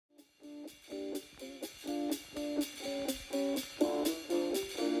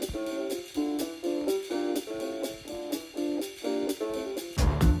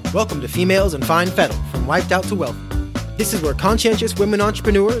Welcome to Females in Fine Fettle, from Wiped Out to Wealthy. This is where conscientious women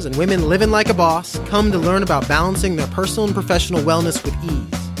entrepreneurs and women living like a boss come to learn about balancing their personal and professional wellness with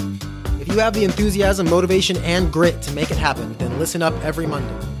ease. If you have the enthusiasm, motivation, and grit to make it happen, then listen up every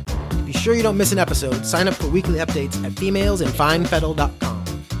Monday. To be sure you don't miss an episode, sign up for weekly updates at femalesinfinefettle.com.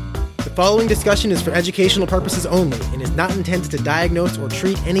 The following discussion is for educational purposes only and is not intended to diagnose or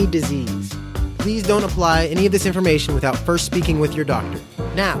treat any disease. Please don't apply any of this information without first speaking with your doctor.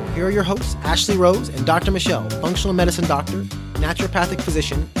 Now, here are your hosts, Ashley Rose and Dr. Michelle, functional medicine doctor, naturopathic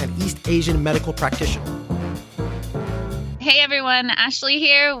physician, and East Asian medical practitioner. Hey everyone, Ashley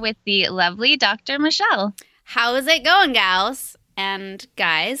here with the lovely Dr. Michelle. How's it going, gals? And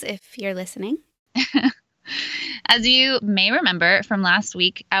guys, if you're listening. As you may remember from last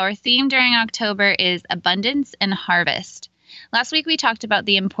week, our theme during October is abundance and harvest. Last week we talked about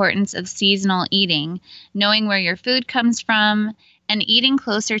the importance of seasonal eating, knowing where your food comes from, and eating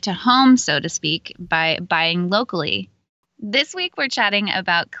closer to home, so to speak, by buying locally. This week we're chatting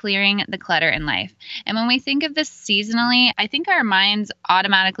about clearing the clutter in life. And when we think of this seasonally, I think our minds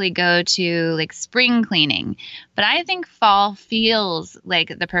automatically go to like spring cleaning. But I think fall feels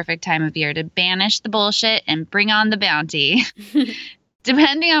like the perfect time of year to banish the bullshit and bring on the bounty.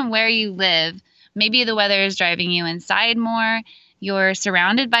 Depending on where you live, maybe the weather is driving you inside more. You're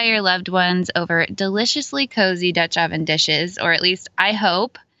surrounded by your loved ones over deliciously cozy Dutch oven dishes, or at least I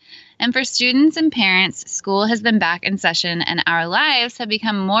hope. And for students and parents, school has been back in session and our lives have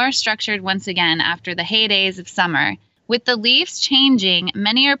become more structured once again after the heydays of summer. With the leaves changing,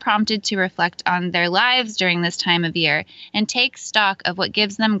 many are prompted to reflect on their lives during this time of year and take stock of what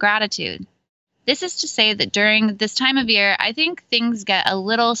gives them gratitude. This is to say that during this time of year, I think things get a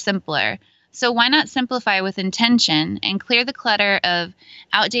little simpler. So why not simplify with intention and clear the clutter of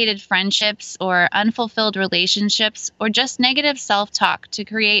outdated friendships or unfulfilled relationships or just negative self-talk to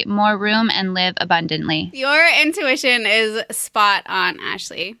create more room and live abundantly? Your intuition is spot on,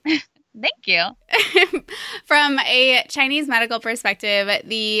 Ashley. Thank you. From a Chinese medical perspective,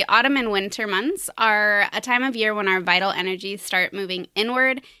 the autumn and winter months are a time of year when our vital energies start moving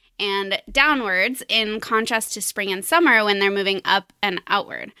inward and downwards, in contrast to spring and summer when they're moving up and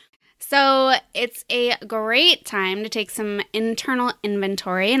outward. So it's a great time to take some internal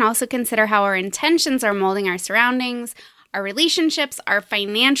inventory and also consider how our intentions are molding our surroundings, our relationships, our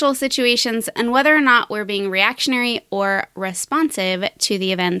financial situations, and whether or not we're being reactionary or responsive to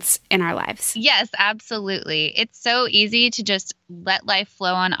the events in our lives. Yes, absolutely. It's so easy to just let life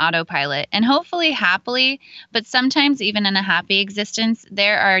flow on autopilot and hopefully happily, but sometimes even in a happy existence,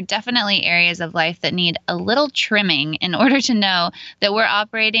 there are definitely areas of life that need a little trimming in order to know that we're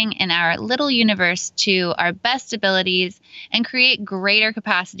operating in our little universe to our best abilities and create greater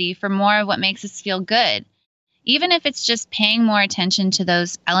capacity for more of what makes us feel good. Even if it's just paying more attention to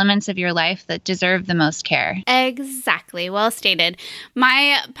those elements of your life that deserve the most care. Exactly. Well stated.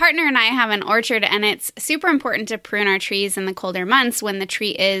 My partner and I have an orchard, and it's super important to prune our trees in the colder months when the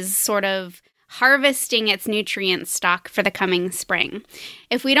tree is sort of harvesting its nutrient stock for the coming spring.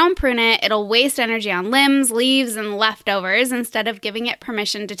 If we don't prune it, it'll waste energy on limbs, leaves, and leftovers instead of giving it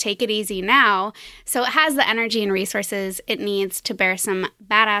permission to take it easy now, so it has the energy and resources it needs to bear some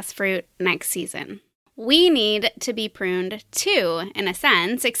badass fruit next season. We need to be pruned too, in a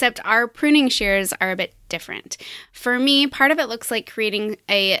sense, except our pruning shears are a bit different. For me, part of it looks like creating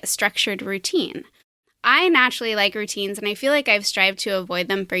a structured routine. I naturally like routines, and I feel like I've strived to avoid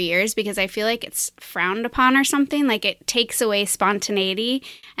them for years because I feel like it's frowned upon or something, like it takes away spontaneity,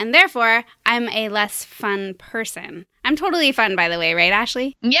 and therefore, I'm a less fun person. I'm totally fun, by the way, right,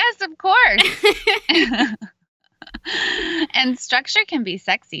 Ashley? Yes, of course. And structure can be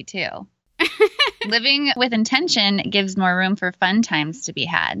sexy, too. Living with intention gives more room for fun times to be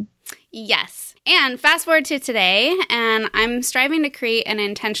had. Yes. And fast forward to today, and I'm striving to create an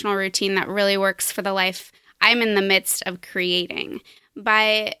intentional routine that really works for the life I'm in the midst of creating.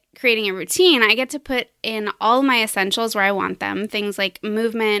 By creating a routine, I get to put in all my essentials where I want them, things like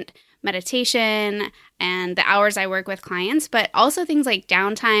movement, meditation, and the hours I work with clients, but also things like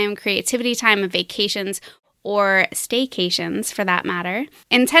downtime, creativity time, and vacations, or staycations for that matter.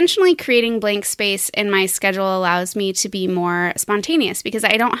 Intentionally creating blank space in my schedule allows me to be more spontaneous because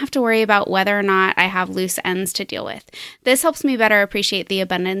I don't have to worry about whether or not I have loose ends to deal with. This helps me better appreciate the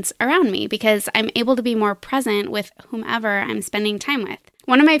abundance around me because I'm able to be more present with whomever I'm spending time with.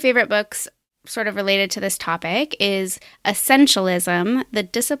 One of my favorite books sort of related to this topic is Essentialism, The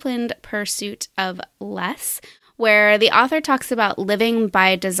Disciplined Pursuit of Less, where the author talks about living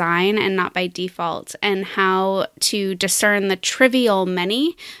by design and not by default, and how to discern the trivial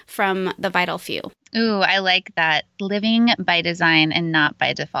many from the vital few. Ooh, I like that. Living by design and not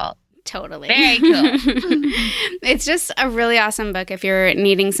by default. Totally. Very cool. It's just a really awesome book if you're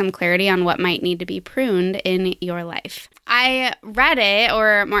needing some clarity on what might need to be pruned in your life. I read it,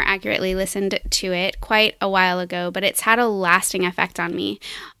 or more accurately, listened to it quite a while ago, but it's had a lasting effect on me.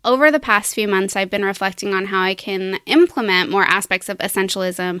 Over the past few months, I've been reflecting on how I can implement more aspects of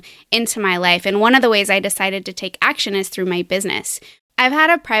essentialism into my life, and one of the ways I decided to take action is through my business. I've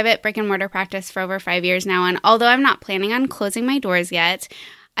had a private brick and mortar practice for over 5 years now, and although I'm not planning on closing my doors yet,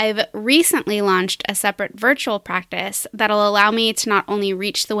 I've recently launched a separate virtual practice that'll allow me to not only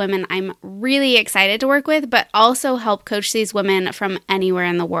reach the women I'm really excited to work with, but also help coach these women from anywhere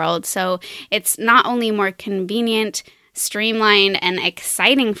in the world. So it's not only more convenient, streamlined, and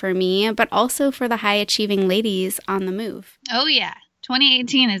exciting for me, but also for the high-achieving ladies on the move. Oh, yeah.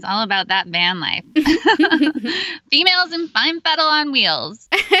 2018 is all about that van life. Females in fine fettle on wheels.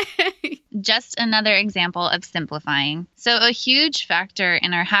 Just another example of simplifying. So a huge factor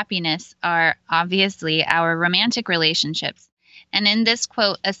in our happiness are obviously our romantic relationships. And in this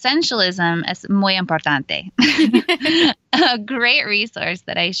quote, essentialism es muy importante. A great resource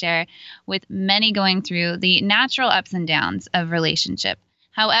that I share with many going through the natural ups and downs of relationship,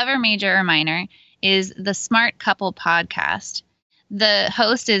 however major or minor, is the Smart Couple podcast. The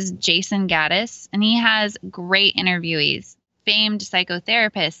host is Jason Gaddis, and he has great interviewees, famed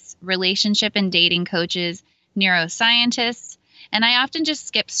psychotherapists, relationship and dating coaches, neuroscientists, and I often just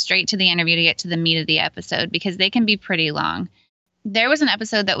skip straight to the interview to get to the meat of the episode because they can be pretty long. There was an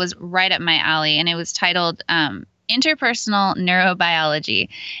episode that was right up my alley, and it was titled Interpersonal Neurobiology,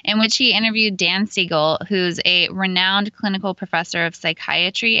 in which he interviewed Dan Siegel, who's a renowned clinical professor of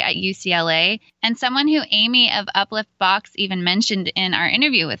psychiatry at UCLA, and someone who Amy of Uplift Box even mentioned in our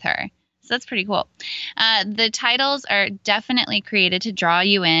interview with her. So that's pretty cool. The titles are definitely created to draw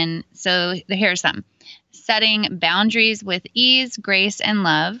you in. So here's some. Setting Boundaries with Ease, Grace, and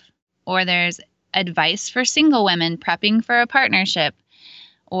Love. Or there's Advice for Single Women Prepping for a Partnership.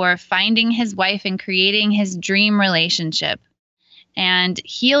 Or Finding His Wife and Creating His Dream Relationship. And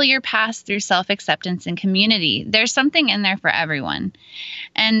Heal Your Past Through Self-Acceptance and Community. There's something in there for everyone.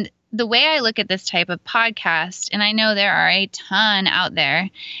 And the way I look at this type of podcast, and I know there are a ton out there,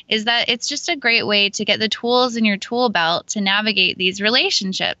 is that it's just a great way to get the tools in your tool belt to navigate these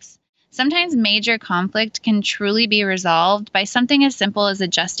relationships. Sometimes major conflict can truly be resolved by something as simple as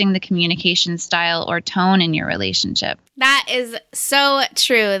adjusting the communication style or tone in your relationship. That is so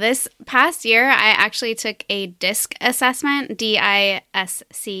true. This past year, I actually took a DISC assessment,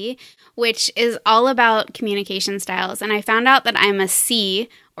 D-I-S-C, which is all about communication styles. And I found out that I'm a C,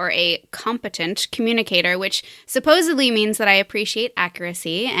 or a competent communicator, which supposedly means that I appreciate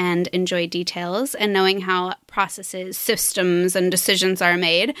accuracy and enjoy details and knowing how processes, systems, and decisions are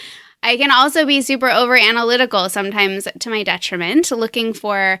made. I can also be super over-analytical, sometimes to my detriment, looking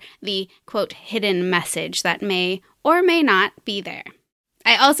for the, quote, hidden message that may or may not be there.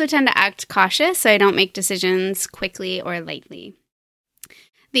 I also tend to act cautious, so I don't make decisions quickly or lightly.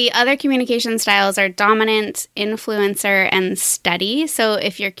 The other communication styles are dominant, influencer, and steady. So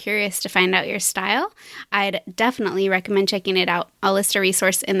if you're curious to find out your style, I'd definitely recommend checking it out. I'll list a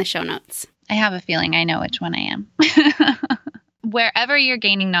resource in the show notes. I have a feeling I know which one I am. Wherever you're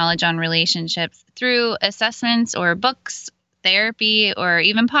gaining knowledge on relationships through assessments or books, therapy, or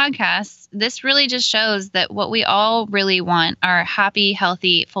even podcasts, this really just shows that what we all really want are happy,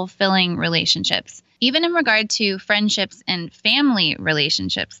 healthy, fulfilling relationships. Even in regard to friendships and family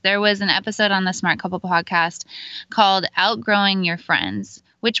relationships, there was an episode on the Smart Couple podcast called Outgrowing Your Friends,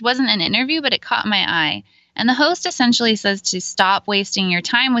 which wasn't an interview, but it caught my eye. And the host essentially says to stop wasting your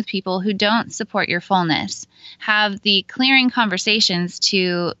time with people who don't support your fullness. Have the clearing conversations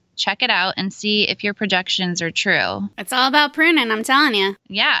to check it out and see if your projections are true. It's all about pruning, I'm telling you.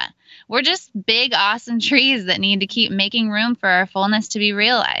 Yeah. We're just big, awesome trees that need to keep making room for our fullness to be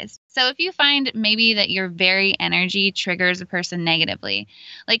realized. So if you find maybe that your very energy triggers a person negatively,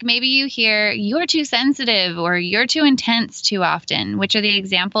 like maybe you hear you're too sensitive or you're too intense too often, which are the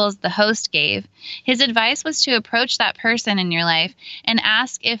examples the host gave, his advice was to approach that person in your life and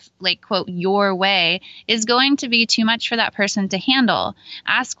ask if, like, quote, your way is going to be too much for that person to handle.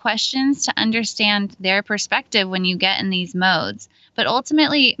 Ask questions to understand their perspective when you get in these modes. But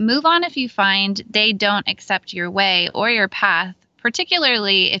ultimately, move on if you find they don't accept your way or your path,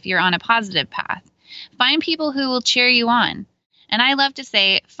 particularly if you're on a positive path. Find people who will cheer you on. And I love to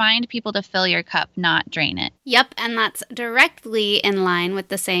say, find people to fill your cup, not drain it. Yep, and that's directly in line with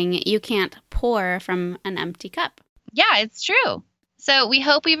the saying, you can't pour from an empty cup. Yeah, it's true. So we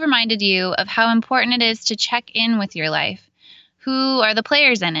hope we've reminded you of how important it is to check in with your life. Who are the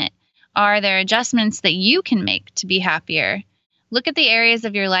players in it? Are there adjustments that you can make to be happier? Look at the areas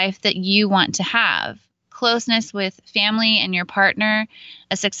of your life that you want to have. Closeness with family and your partner,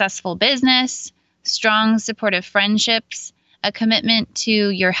 a successful business, strong, supportive friendships, a commitment to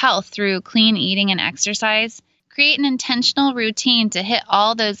your health through clean eating and exercise. Create an intentional routine to hit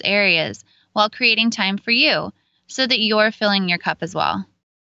all those areas while creating time for you so that you're filling your cup as well.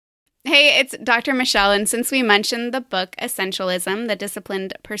 Hey, it's Dr. Michelle, and since we mentioned the book Essentialism, The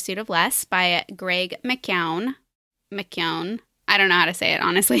Disciplined Pursuit of Less by Greg McKeown, I don't know how to say it,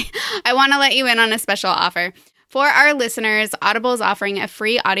 honestly. I want to let you in on a special offer. For our listeners, Audible is offering a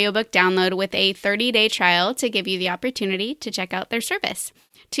free audiobook download with a 30-day trial to give you the opportunity to check out their service.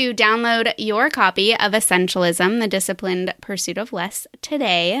 To download your copy of Essentialism, The Disciplined Pursuit of Less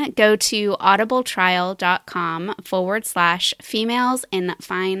today, go to audibletrial.com/females in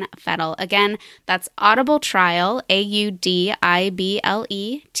fine fettle. Again, that's audibletrial,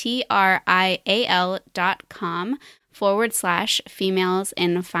 audibletrial.com/females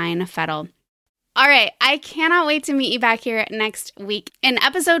in fine fettle. All right, I cannot wait to meet you back here next week. In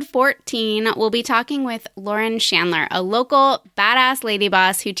episode 14, we'll be talking with Lauren Chandler, a local badass lady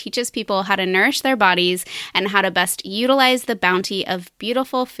boss who teaches people how to nourish their bodies and how to best utilize the bounty of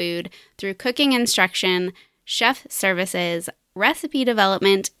beautiful food through cooking instruction, chef services, recipe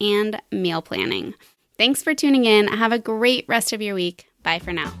development, and meal planning. Thanks for tuning in. Have a great rest of your week. Bye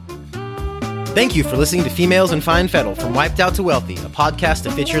for now. Thank you for listening to Females in Fine Fettle, from Wiped Out to Wealthy, a podcast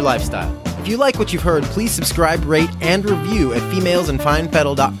to fit your lifestyle. If you like what you've heard, please subscribe, rate, and review at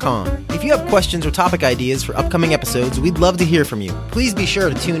femalesandfinefettle.com. If you have questions or topic ideas for upcoming episodes, we'd love to hear from you. Please be sure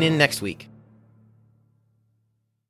to tune in next week.